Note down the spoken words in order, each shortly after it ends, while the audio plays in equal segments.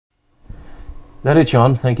That is,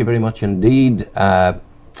 Sean. Thank you very much indeed.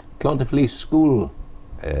 Clontarfleece School,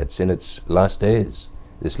 it's in its last days.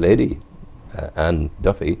 This lady, Anne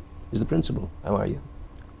Duffy, is the principal. How are you?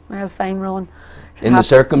 Well, fine, Rowan. In the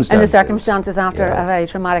circumstances. In the circumstances after a very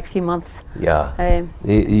traumatic few months. Yeah.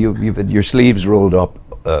 You've had your sleeves rolled up,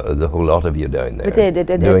 the whole lot of you down there. We did.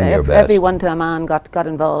 Doing your best. Everyone to a man got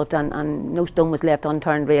involved, and no stone was left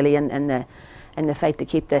unturned really in the fight to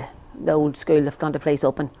keep the old school of Clontarfleece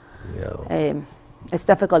open. Yeah. It's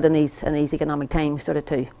difficult in these economic times sort of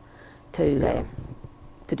to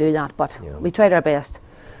do that, but we tried our best.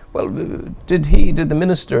 Well, did the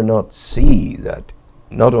minister not see that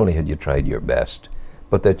not only had you tried your best,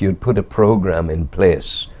 but that you'd put a program in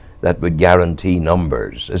place that would guarantee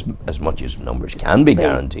numbers, as much as numbers can be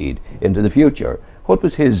guaranteed, into the future? What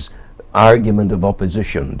was his argument of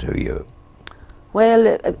opposition to you? Well,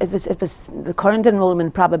 it was the current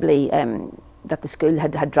enrolment probably that the school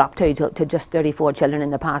had dropped to just 34 children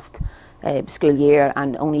in the past school year,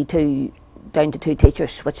 and only down to 2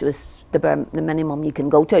 teachers, which was the minimum you can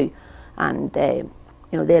go to. And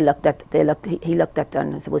he looked at,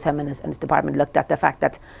 and I suppose him and his department looked at the fact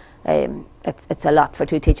that it's a lot for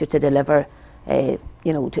 2 teachers to deliver, to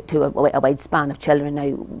a wide span of children. Now,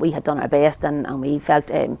 we had done our best, and we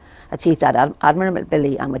felt achieved that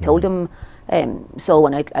admirably, and we told them so,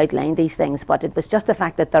 and outlined these things. But it was just the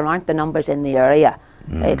fact that there aren't the numbers in the area.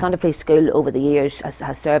 Clontarfleece School over the years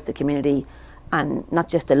has served the community, and not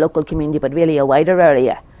just the local community, but really a wider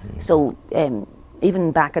area. So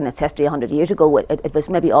even back in its history 100 years ago, it was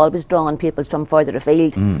maybe always drawing pupils from further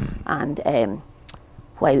afield. And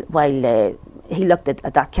while he looked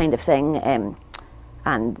at that kind of thing,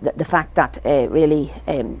 and the fact that really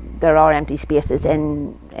there are empty spaces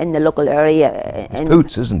in the local area. It's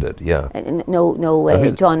Poots, isn't it? Yeah.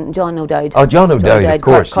 John O'Dowd. Oh, John O'Dowd, of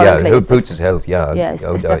course, yeah. Poots' Health, yeah. Yes,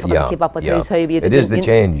 it's difficult to keep up with who's who. It is the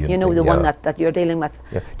change. You know the one that you're dealing with.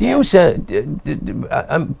 Yeah. Do you say,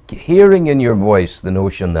 I'm hearing in your voice the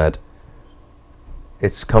notion that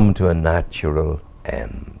it's come to a natural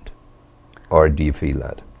end, or do you feel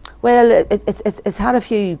that? Well, it's had a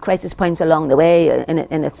few crisis points along the way, and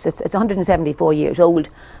it's 174 years old,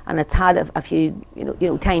 and it's had a few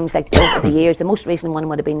times like over the years. The most recent one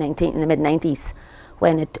would have been in the mid-90s,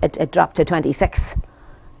 when it dropped to 26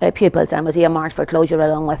 pupils and was earmarked for closure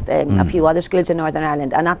along with a few other schools in Northern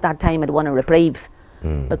Ireland. And at that time, it won a reprieve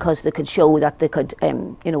because they could show that they could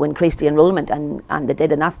increase the enrolment, and they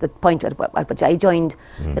did. And that's the point at which I joined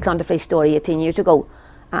the Clontarfleece story 18 years ago.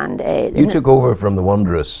 And you took over from the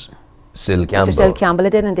wondrous Sil Campbell. Mr. Sil Campbell, I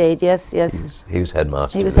did indeed. Yes. He was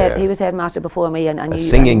headmaster. He was headmaster before me, and a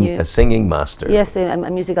singing master. Yes, a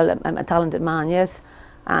musical, a talented man. Yes,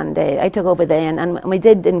 and I took over then, and we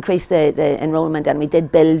did increase the enrolment, and we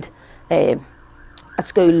did build a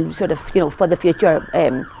school sort of for the future.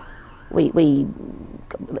 We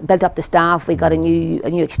built up the staff. We got a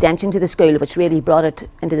new extension to the school, which really brought it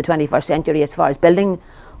into the 21st century as far as building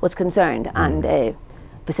was concerned, and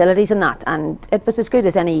facilities and that, and it was as good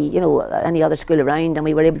as any other school around, and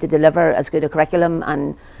we were able to deliver as good a curriculum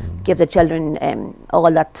and give the children all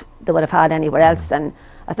that they would have had anywhere else. And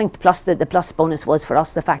I think the plus bonus was for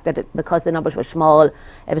us the fact that because the numbers were small,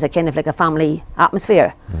 it was a kind of like a family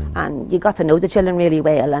atmosphere, and you got to know the children really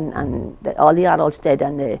well, and all the adults did,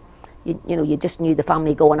 and you just knew the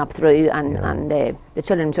family going up through, and the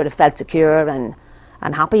children sort of felt secure and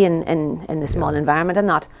happy in the small environment and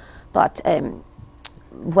that. But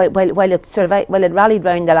while it rallied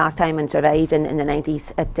round the last time and survived in the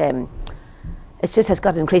 90s, it just has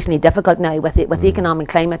got increasingly difficult now with the economic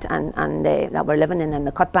climate and that we're living in, and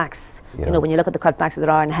the cutbacks. When you look at the cutbacks that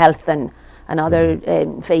there are in health and other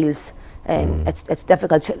fields, it's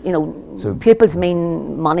difficult. So pupils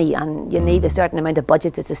mean money, and you need a certain amount of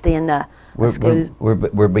budget to sustain the school.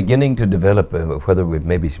 We're beginning to develop, whether we've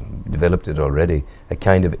maybe developed it already, a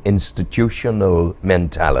kind of institutional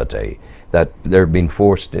mentality that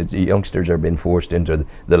youngsters are being forced into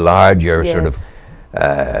the larger sort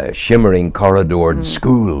of shimmering corridored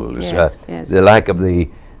schools. The lack of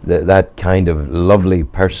that kind of lovely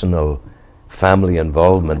personal family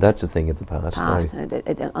involvement, that's a thing of the past now.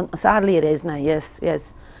 Sadly it is now,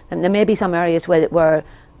 yes. And there may be some areas where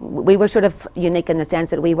we were sort of unique in the sense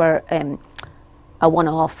that we were a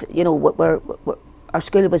one-off. Our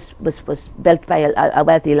school was built by a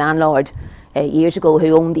wealthy landlord years ago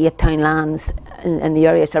who owned 8 town lands in the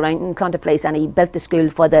area surrounding Clontarfleece, and he built the school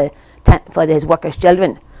for his workers'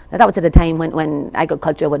 children. Now, that was at a time when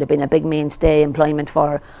agriculture would have been a big mainstay employment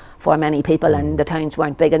for many people, and the towns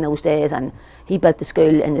weren't big in those days, and he built the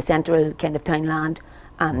school in the central kind of town land,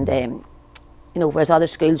 and whereas other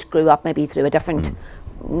schools grew up maybe through a different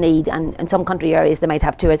need, and in some country areas they might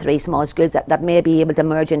have 2 or 3 small schools that may be able to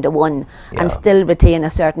merge into one and still retain a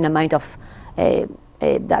certain amount of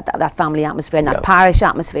that family atmosphere and that parish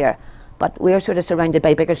atmosphere. But we're sort of surrounded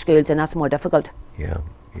by bigger schools, and that's more difficult. Yeah.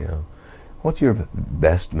 What's your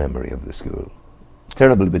best memory of the school? It's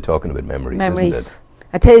terrible to be talking about memories, isn't it?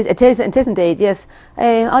 It is indeed, yes.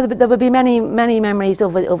 There will be many memories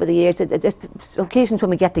over the years. It's just occasions when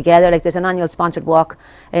we get together, like there's an annual sponsored walk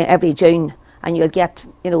every June, and you'll get,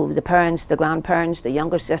 the parents, the grandparents, the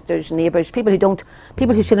younger sisters, neighbours, people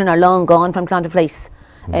whose children are long gone from Clontarfleece,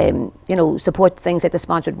 support things like the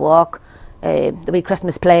sponsored walk, the wee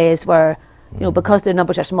Christmas plays where, because their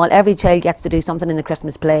numbers are small, every child gets to do something in the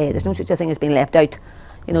Christmas play. There's no such a thing as being left out.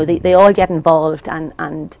 They all get involved,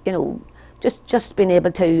 and just being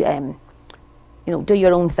able to do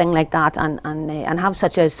your own thing like that, and have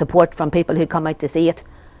such a support from people who come out to see it.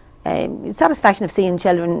 Satisfaction of seeing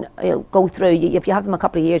children go through. If you have them a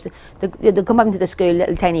couple of years, they come up into the school,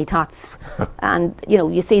 little tiny tots, and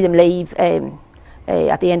you see them leave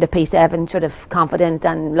at the end of P7, sort of confident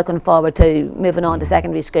and looking forward to moving on to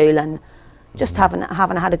secondary school, and just having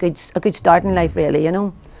had a good start in life, really.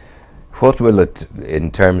 What will it,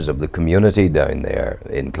 in terms of the community down there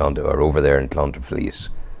in over there in Clontarfleece,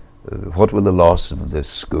 what will the loss of this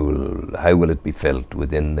school, how will it be felt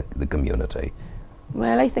within the community?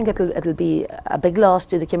 Well, I think it'll be a big loss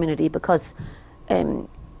to the community, because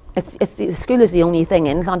the school is the only thing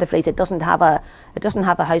in Clontarfleece. It doesn't have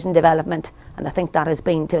a housing development, and I think that has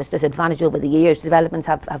been to its disadvantage over the years. Developments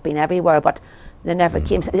have been everywhere, but they never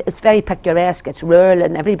came. It's very picturesque. It's rural,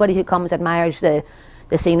 and everybody who comes admires the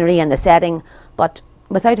scenery and the setting. But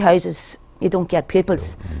without houses, you don't get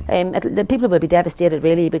pupils. The people will be devastated,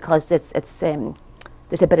 really, because there's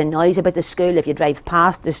a bit of noise about the school. If you drive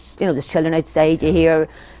past, there's children outside. You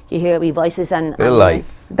hear wee voices and bit of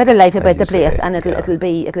life about the place, and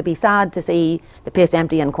it'll be sad to see the place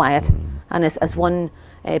empty and quiet. And as one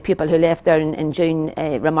pupil who left there in June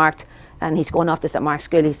remarked, and he's going off to St Mark's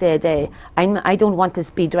School, he said, I don't want to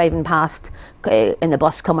be driving past in the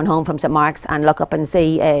bus coming home from St Mark's and look up and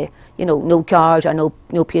see no cars or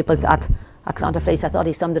no pupils at Clontarfleece. I thought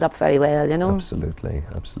he summed it up very well. Absolutely.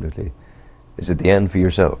 Is it the end for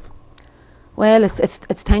yourself? Well,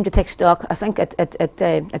 it's time to take stock. I think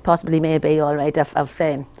it possibly may be all right. I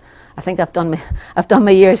think I've done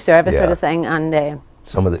my year's service sort of thing, and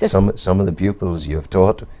some of the pupils you've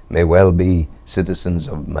taught may well be citizens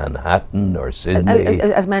of Manhattan or Sydney.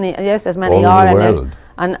 As many all are, over the world.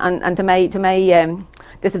 And to my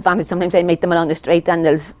disadvantage, sometimes I meet them along the street and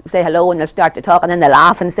they'll say hello and they'll start to talk, and then they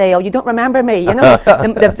laugh and say, "Oh, you don't remember me?"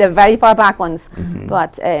 The very far back ones.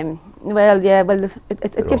 But it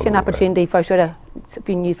gives you an opportunity for sort of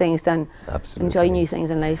seeing new things and enjoy new things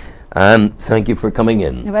in life. And thank you for coming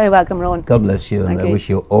in. You're very welcome, Rowan. God bless you, and I wish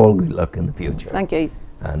you all good luck in the future. Thank you.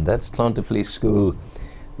 And that's Clontarfleece School.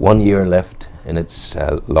 1 year left in its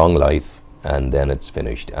long life, and then it's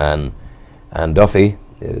finished. And Duffy,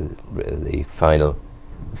 the final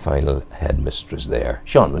headmistress there.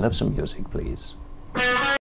 Sean, we'll have some music, please.